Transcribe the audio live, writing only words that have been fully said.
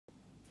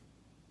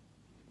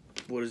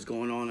What is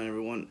going on,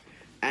 everyone?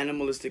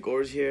 Animalistic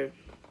Ores here.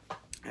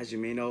 As you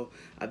may know,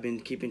 I've been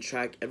keeping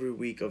track every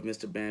week of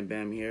Mr. Bam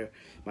Bam here,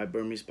 my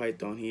Burmese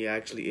python. He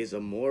actually is a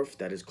morph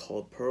that is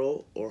called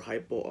Pearl or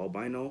Hypo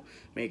Albino,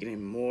 making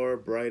him more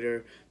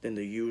brighter than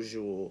the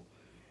usual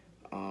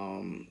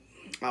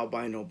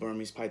albino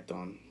Burmese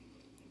python.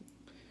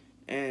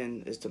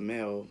 And it's the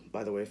male,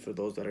 by the way, for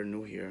those that are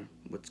new here.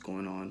 What's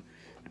going on?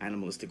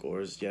 Animalistic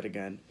Ores yet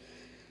again.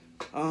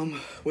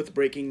 With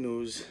breaking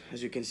news,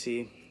 as you can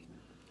see,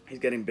 he's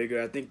getting bigger.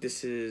 I think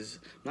this is,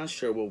 not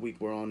sure what week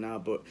we're on now,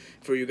 but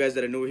for you guys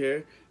that are new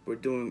here, we're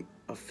doing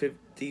a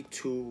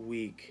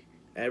 52-week,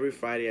 every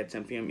Friday at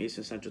 10 p.m.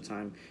 Eastern Central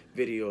Time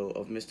video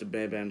of Mr.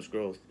 Bam Bam's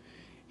growth.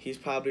 He's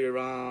probably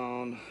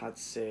around, I'd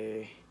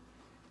say,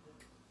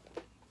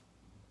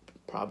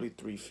 probably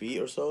 3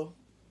 feet or so.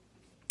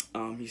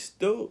 He's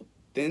still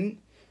thin,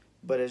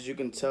 but as you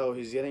can tell,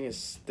 he's getting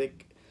as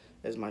thick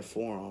as my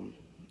forearm.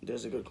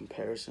 There's a good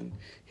comparison.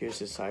 Here's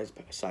his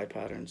side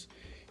patterns.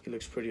 He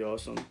looks pretty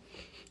awesome.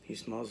 He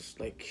smells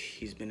like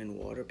he's been in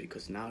water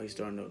because now he's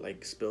starting to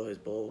like spill his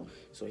bowl,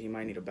 so he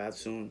might need a bath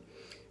soon.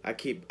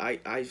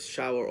 I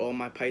shower all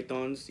my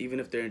pythons, even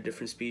if they're in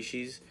different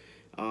species.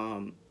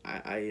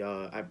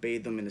 I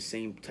bathe them in the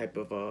same type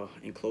of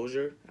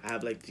enclosure. I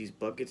have like these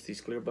buckets,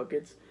 these clear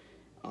buckets.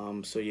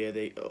 So yeah,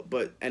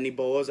 but any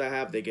boas I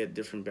have, they get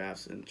different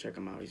baths. And check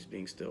him out. He's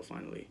being still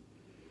finally.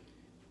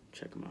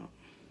 Check him out.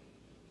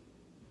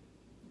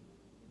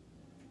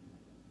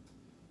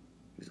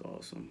 He's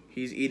awesome.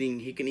 He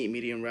can eat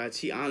medium rats.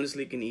 He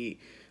honestly can eat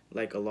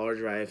like a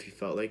large rat if he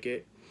felt like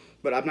it.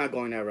 But I'm not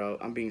going that route.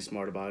 I'm being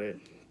smart about it.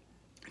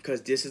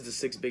 Because this is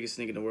the 6th biggest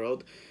snake in the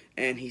world.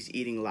 And he's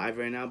eating live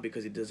right now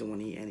because he doesn't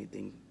want to eat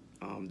anything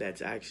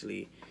that's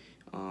actually,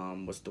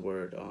 what's the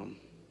word?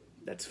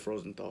 That's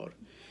frozen thawed.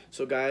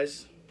 So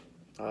guys,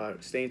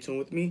 stay in tune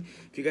with me.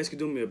 If you guys could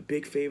do me a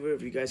big favor,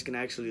 if you guys can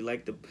actually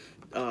like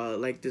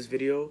this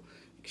video,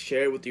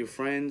 share it with your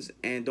friends.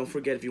 And don't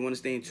forget, if you want to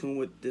stay in tune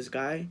with this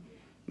guy,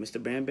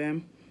 Mr. Bam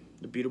Bam,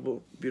 the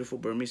beautiful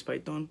Burmese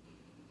python,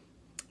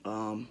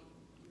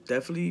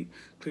 definitely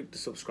click the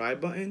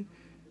subscribe button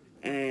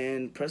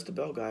and press the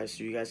bell, guys,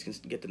 so you guys can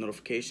get the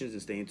notifications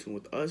and stay in tune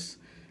with us,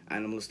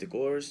 Animalistic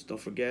Ores. Don't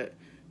forget,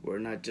 we're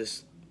not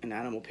just an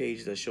animal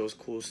page that shows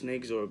cool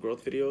snakes or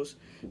growth videos.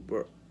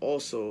 We're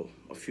also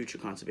a future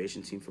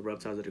conservation team for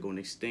reptiles that are going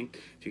extinct.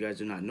 If you guys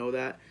do not know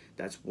that,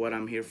 that's what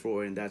I'm here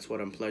for, and that's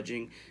what I'm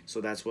pledging. So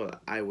that's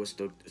what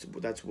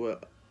that's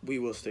what we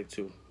will stick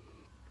to,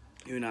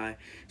 you and I.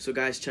 So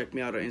guys, check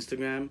me out on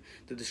Instagram.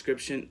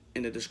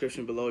 In the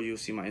description below, you'll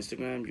see my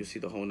Instagram. You'll see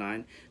the whole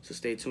 9. So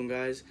stay tuned,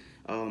 guys.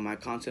 My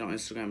content on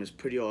Instagram is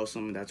pretty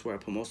awesome, and that's where I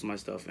put most of my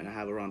stuff, and I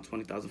have around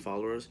 20,000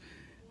 followers.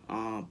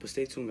 But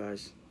stay tuned,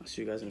 guys. I'll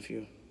see you guys in a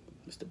few.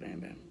 Mr. Bam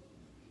Bam.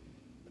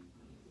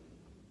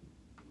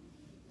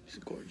 He's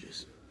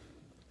gorgeous.